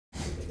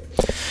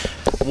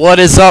What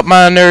is up,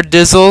 my nerd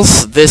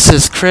dizzles? This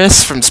is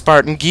Chris from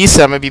Spartan Geese.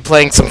 I'm going to be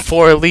playing some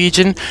 4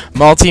 Legion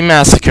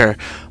Massacre.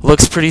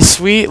 Looks pretty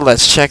sweet.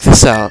 Let's check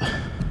this out.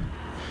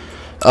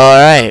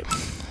 Alright,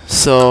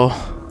 so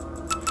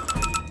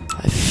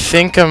I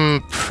think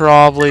I'm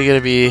probably going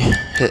to be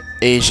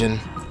Asian.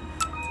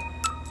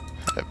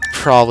 That'd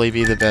probably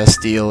be the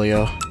best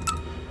dealio.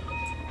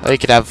 I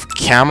could have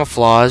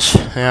camouflage.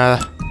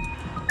 Yeah.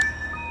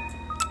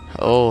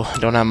 Oh, I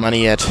don't have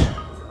money yet.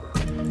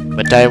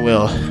 But I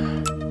will.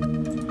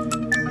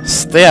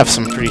 They have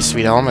some pretty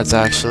sweet helmets,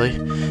 actually.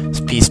 It's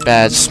peace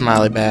badge,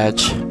 smiley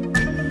badge.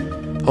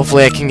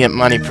 Hopefully I can get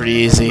money pretty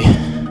easy.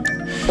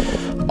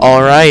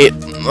 Alright,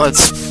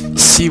 let's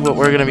see what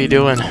we're gonna be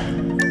doing.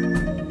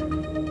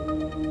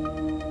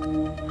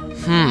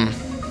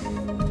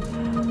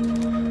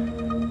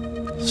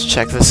 Let's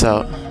check this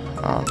out.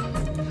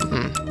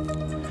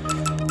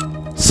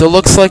 So it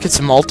looks like it's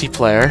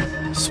multiplayer.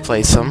 Let's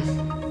play some.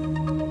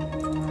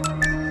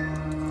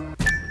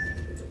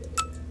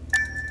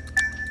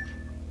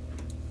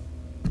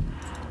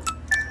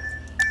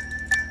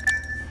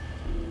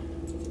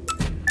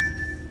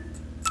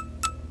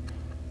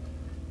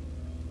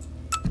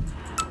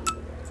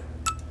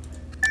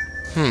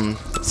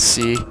 Let's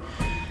see.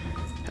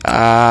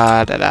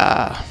 How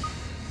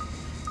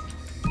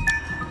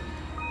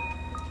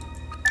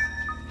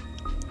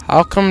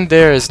come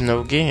there is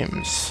no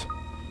games?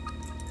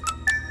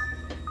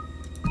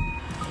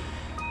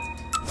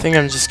 I think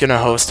I'm just gonna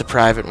host a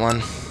private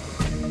one.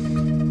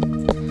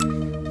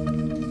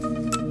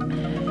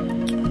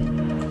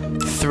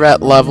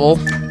 Threat level.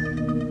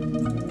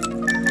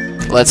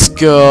 Let's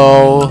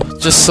go.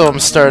 Just so I'm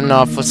starting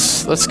off,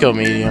 let's go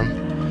medium.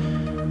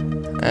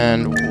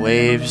 And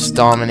waves,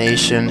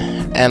 domination,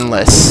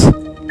 endless.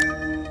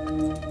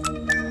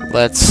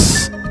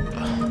 Let's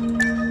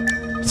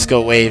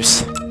go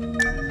waves.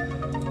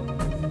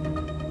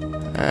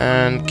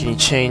 And can you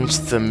change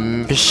the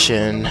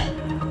mission?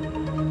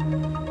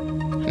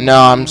 No,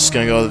 I'm just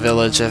gonna go to the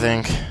village, I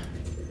think.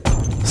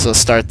 So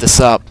start this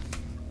up.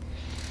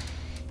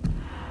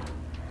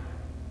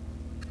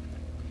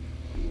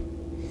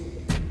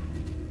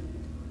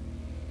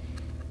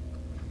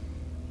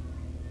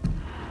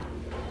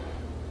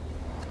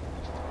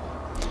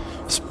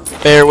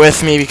 Bear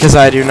with me because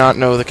I do not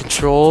know the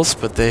controls,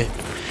 but they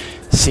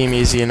seem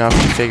easy enough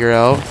to figure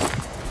out.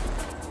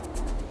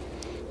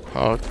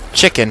 Oh,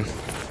 chicken.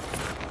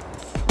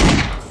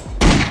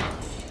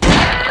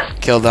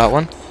 Killed that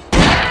one.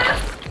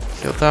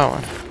 Killed that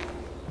one.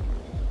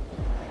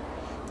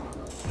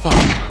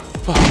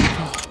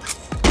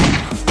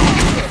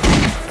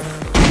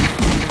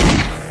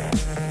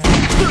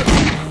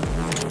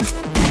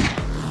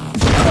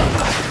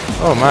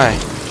 Oh my.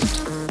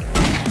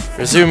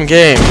 Resume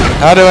game.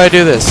 How do I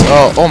do this?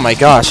 Oh my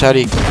gosh, how'd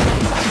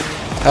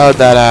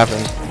that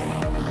happen?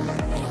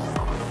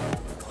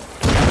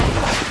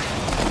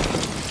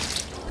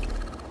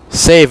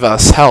 Save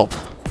us, help.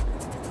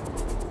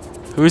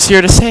 Who's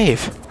here to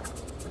save?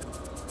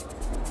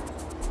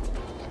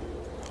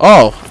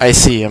 Oh, I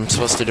see, I'm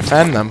supposed to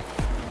defend them.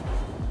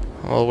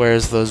 Well,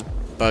 where's those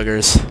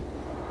buggers?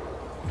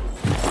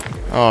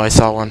 Oh, I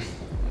saw one.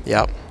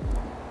 Yep.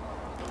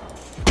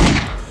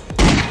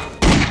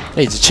 I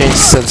need to change the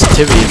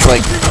sensitivity. It's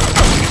like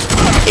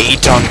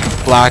 8 on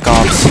Black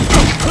Ops.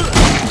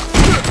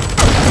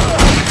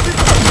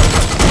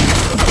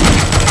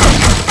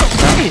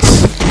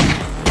 Nice.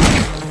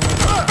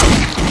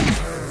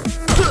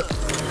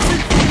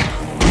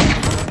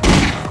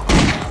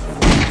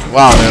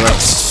 Wow, they're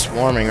like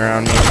swarming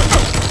around me.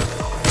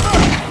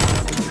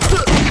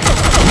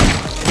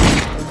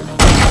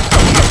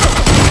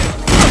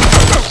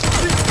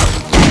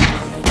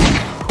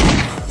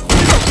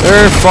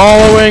 They're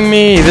following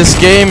me! This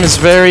game is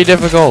very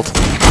difficult.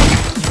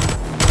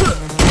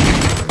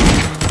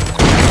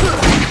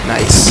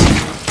 Nice.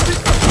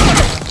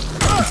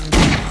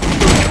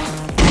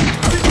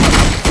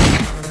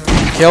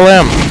 Kill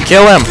him!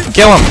 Kill him!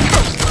 Kill him!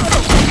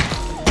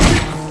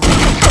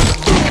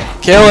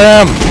 Kill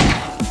him!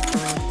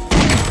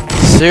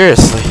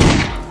 Seriously.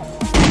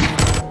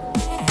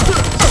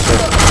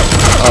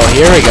 Oh,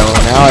 here we go.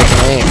 Now I can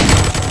aim.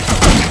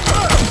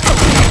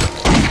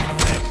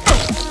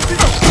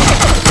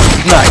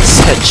 Nice,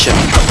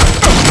 headshot.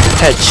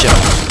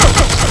 Headshot.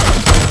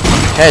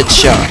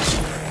 Headshot.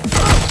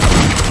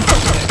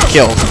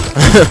 Killed.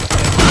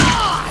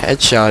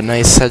 Headshot,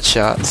 nice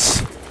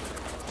headshots.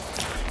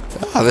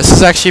 Oh, this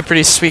is actually a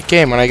pretty sweet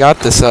game. When I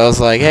got this, I was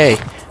like, hey,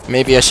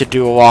 maybe I should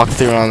do a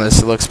walkthrough on this.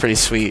 It looks pretty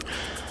sweet.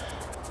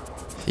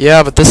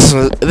 Yeah, but this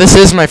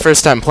is my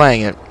first time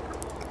playing it.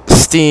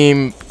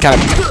 Steam kind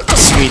of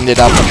sweetened it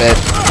up a bit.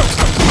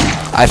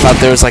 I thought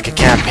there was like a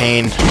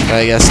campaign, but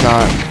I guess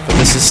not. But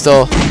this is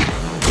still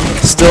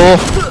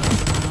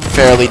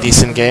fairly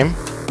decent game.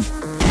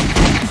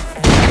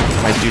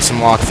 Might do some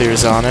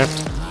walkthroughs on it.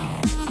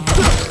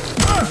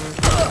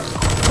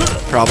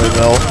 Probably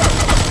will.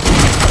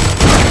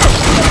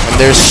 And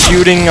there's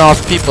shooting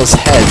off people's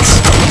heads.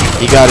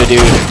 You gotta do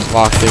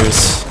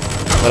walkthroughs.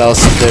 What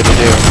else is there to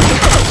do?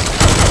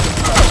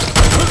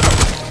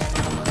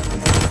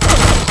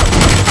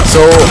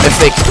 So, if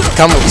they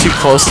come too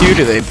close to you,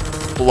 do they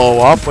blow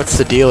up? What's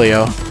the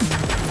dealio?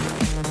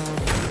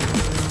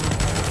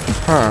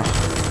 Huh.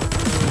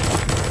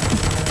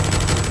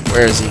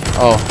 Where is he?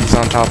 Oh, he's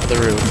on top of the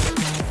roof.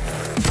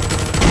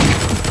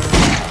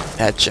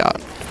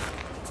 Headshot.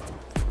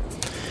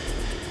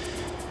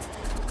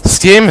 This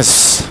game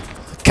is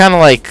kind of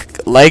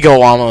like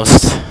Lego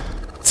almost.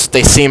 That's what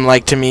they seem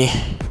like to me.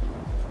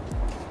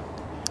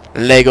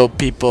 Lego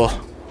people.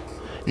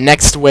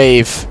 Next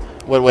wave.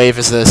 What wave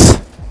is this?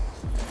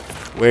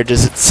 Where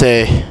does it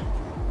say?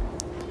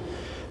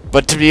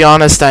 But to be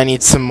honest, I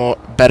need some more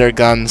better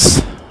guns.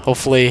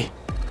 Hopefully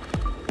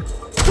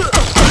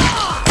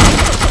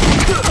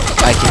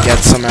I can get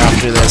some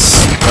after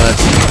this, but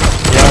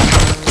yeah.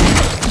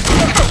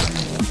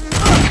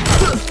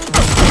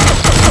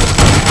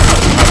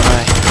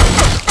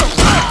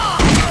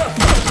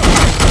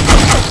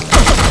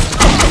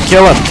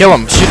 Kill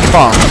him, shoot the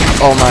bomb.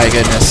 Oh my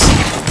goodness.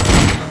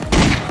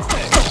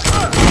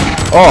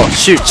 Oh,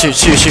 shoot, kill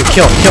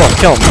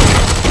him.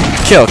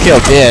 Kill,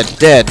 dead.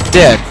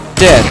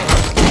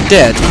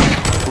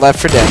 Left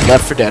 4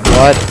 Dead,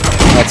 what?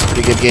 That's a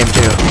pretty good game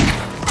too.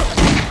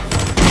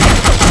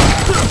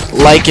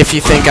 Like if you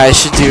think I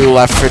should do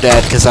Left 4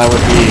 Dead, because that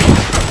would be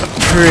a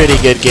pretty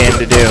good game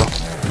to do.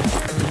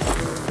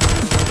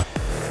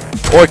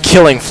 Or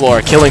Killing Floor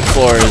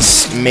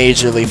is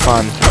majorly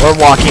fun. Or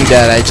Walking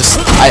Dead, I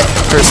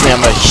personally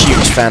am a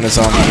huge fan of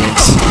zombie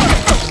games.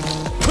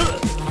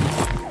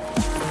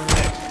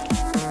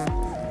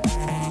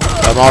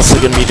 I'm also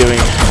going to be doing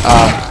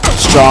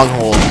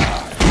Stronghold.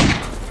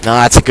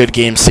 Now that's a good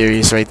game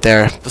series right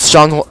there. But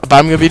I'm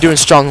going to be doing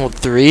Stronghold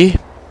 3,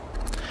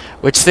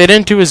 which they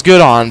didn't do as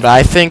good on, but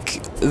I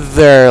think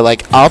they're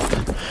like up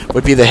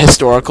would be the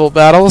historical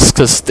battles,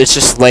 because it's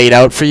just laid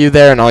out for you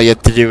there, and all you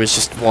have to do is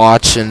just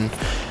watch and,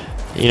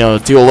 you know,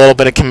 do a little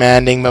bit of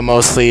commanding, but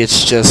mostly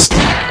it's just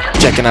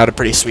checking out a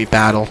pretty sweet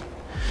battle.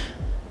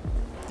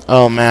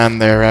 Oh man,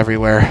 they're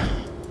everywhere.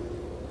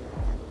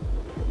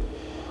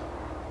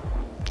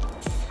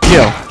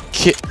 Kill.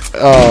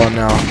 Oh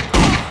no.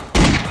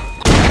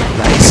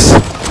 Nice.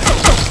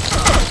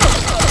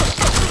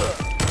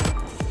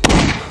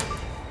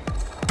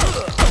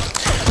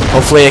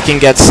 Hopefully I can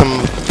get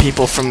some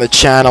people from the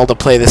channel to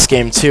play this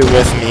game too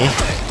with me,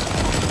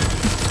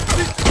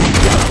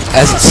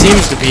 as it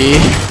seems to be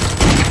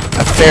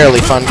a fairly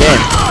fun game.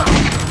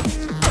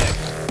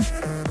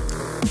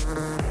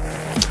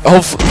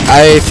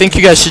 I think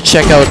you guys should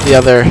check out the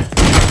other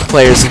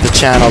players of the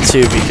channel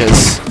too,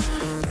 because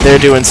they're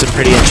doing some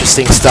pretty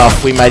interesting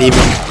stuff. We might even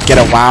get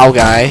a WoW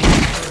guy,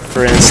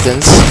 for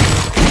instance.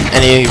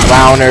 Any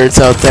WoW nerds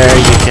out there,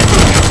 you can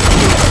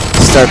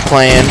start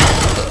playing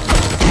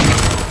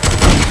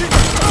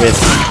with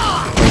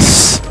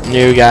this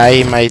new guy.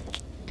 He might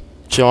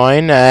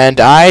join, and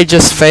I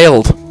just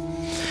failed.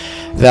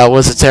 That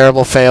was a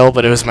terrible fail,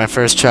 but it was my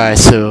first try,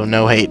 so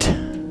no hate.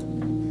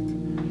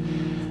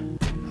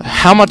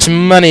 How much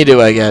money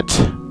do I get?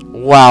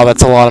 Wow,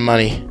 that's a lot of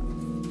money.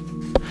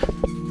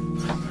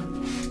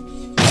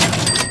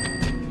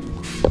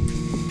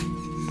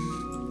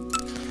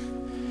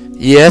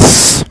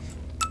 Yes.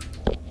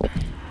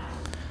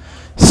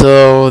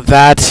 So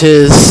that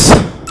is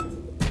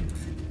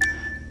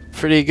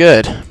pretty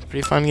good.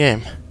 Pretty fun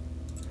game.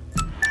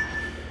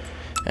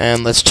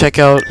 And let's check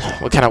out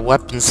what kind of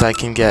weapons I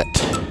can get.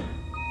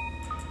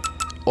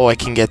 Oh, I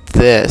can get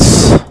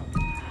this.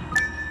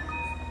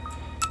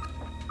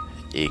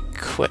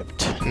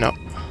 Equipped. No.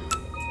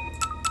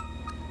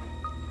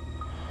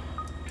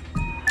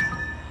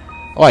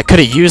 Oh, I could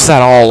have used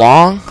that all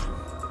along?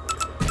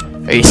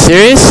 Are you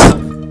serious?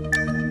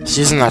 Just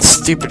using that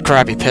stupid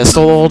crappy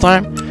pistol the whole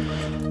time?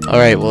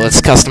 Alright, well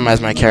let's customize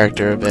my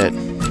character a bit.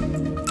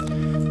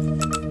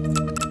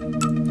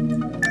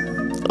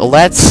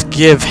 Let's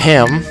give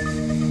him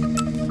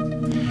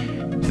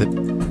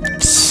the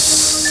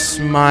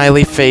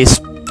smiley face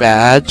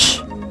badge.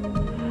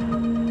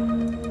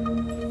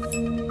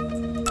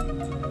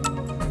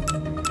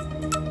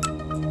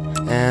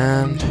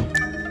 And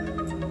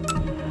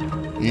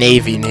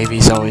Navy.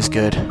 Navy's always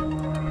good.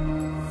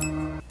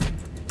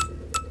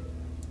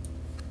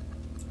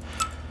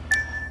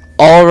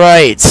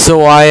 Alright,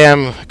 so I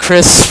am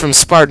Chris from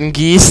Spartan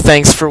Geese.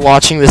 Thanks for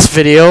watching this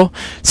video.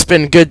 It's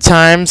been good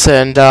times,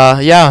 and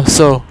yeah,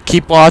 so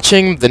keep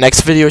watching. The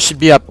next video should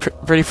be up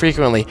pretty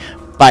frequently.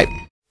 Bye.